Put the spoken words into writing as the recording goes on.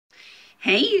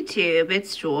Hey YouTube,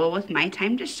 it's Jewel with My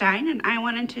Time to Shine, and I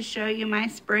wanted to show you my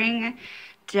spring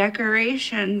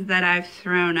decorations that I've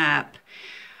thrown up.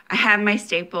 I have my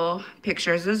staple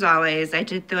pictures as always. I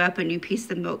did throw up a new piece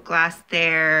of milk glass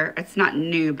there. It's not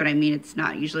new, but I mean it's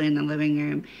not usually in the living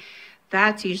room.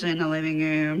 That's usually in the living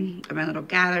room. My little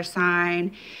gather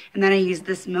sign. And then I used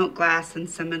this milk glass and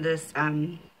some of this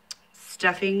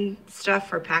stuffing stuff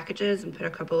for packages and put a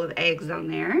couple of eggs on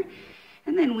there.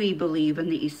 And then we believe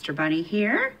in the Easter Bunny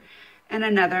here. And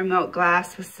another milk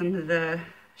glass with some of the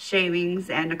shavings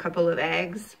and a couple of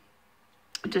eggs.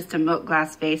 Just a milk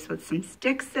glass vase with some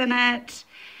sticks in it.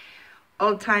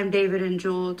 Old time David and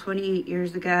Jewel 28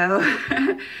 years ago.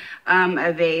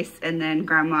 A vase, and then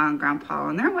Grandma and Grandpa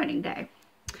on their wedding day.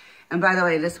 And by the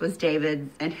way, this was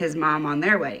David and his mom on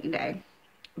their wedding day.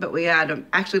 But we had them,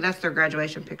 actually that's their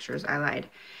graduation pictures, I lied.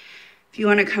 If you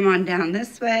want to come on down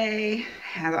this way,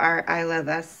 have our I Love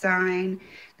Us sign.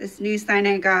 This new sign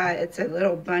I got, it's a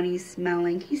little bunny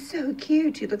smelling. He's so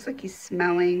cute. He looks like he's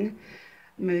smelling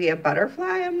maybe a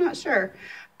butterfly, I'm not sure.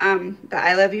 The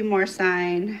I Love You More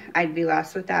sign, I'd be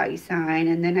lost without you sign.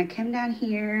 And then I came down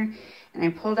here and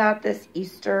I pulled out this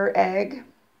Easter egg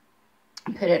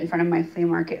and put it in front of my flea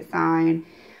market sign.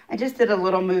 I just did a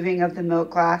little moving of the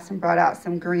milk glass and brought out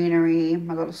some greenery.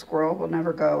 My little squirrel will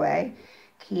never go away.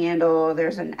 Candle,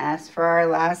 there's an S for our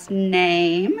last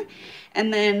name.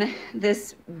 And then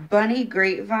this bunny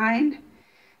grapevine,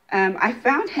 I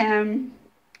found him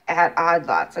at Odd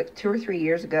Lots like 2 or 3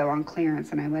 years ago on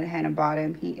clearance, and I went ahead and bought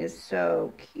him. He is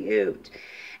so cute.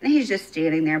 And he's just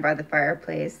standing there by the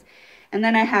fireplace. And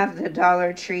then I have the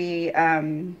Dollar Tree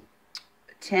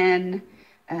tin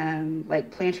like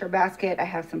planter basket. I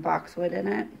have some boxwood in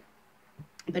it.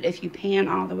 But if you pan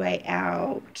all the way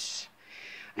out,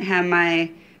 I have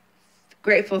my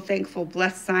grateful, thankful,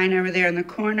 blessed sign over there in the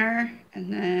corner.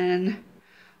 And then,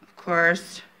 of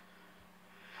course,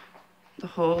 the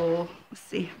whole, let's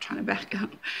see, I'm trying to back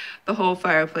up, the whole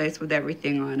fireplace with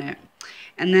everything on it.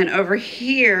 And then over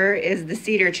here is the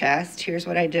cedar chest. Here's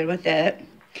what I did with it.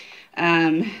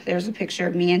 There's a picture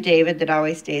of me and David that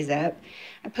always stays up.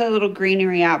 I put a little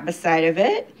greenery out beside of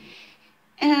it.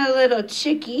 And a little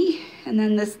chickie, and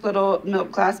then this little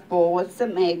milk glass bowl with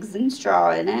some eggs and straw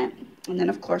in it. And then,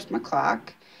 of course, my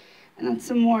clock. And then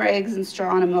some more eggs and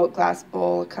straw in a milk glass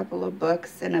bowl, a couple of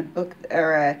books, and a book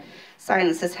or a sign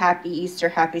that says Happy Easter,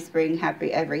 Happy Spring,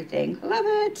 Happy Everything. Love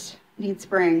it. Need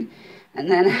spring. And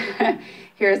then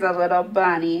here's a little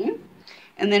bunny.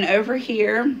 And then over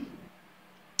here,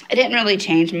 I didn't really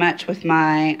change much with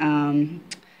my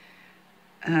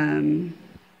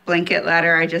blanket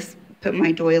ladder. I just put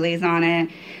my doilies on it,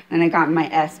 and I got my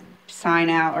S sign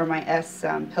out, or my S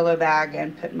pillow bag,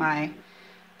 and put my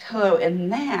pillow in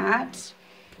that.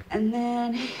 And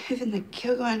then even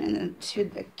going into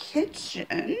the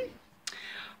kitchen,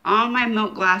 all my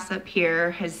milk glass up here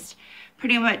has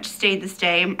pretty much stayed the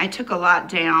same. I took a lot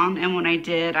down, and when I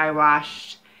did, I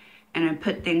washed and I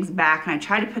put things back, and I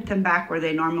try to put them back where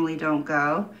they normally don't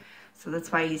go. So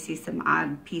that's why you see some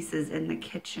odd pieces in the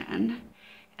kitchen.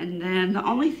 And then the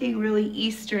only thing really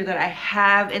Easter that I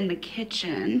have in the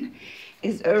kitchen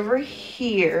is over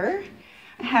here.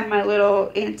 I have my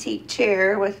little antique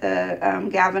chair with a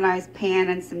galvanized pan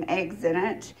and some eggs in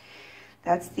it.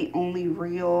 That's the only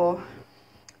real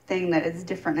thing that is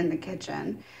different in the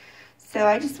kitchen. So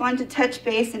I just wanted to touch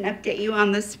base and update you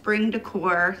on the spring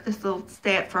decor. This will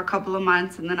stay up for a couple of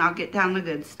months, and then I'll get down the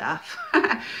good stuff.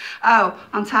 Oh,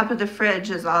 on top of the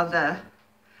fridge is all the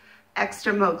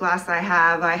extra milk glass I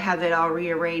have it all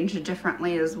rearranged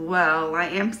differently as well. I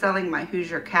am selling my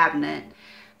Hoosier cabinet,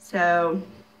 so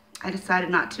I decided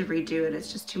not to redo it.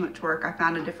 It's just too much work. I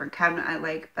found a different cabinet I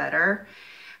like better,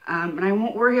 and I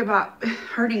won't worry about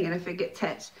hurting it if it gets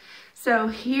hit. So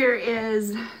here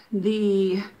is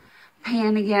the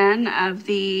pan again of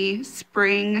the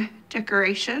spring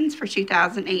decorations for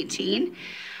 2018.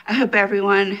 I hope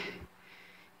everyone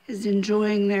is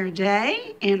enjoying their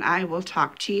day, and I will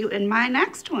talk to you in my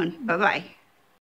next one. Bye-bye.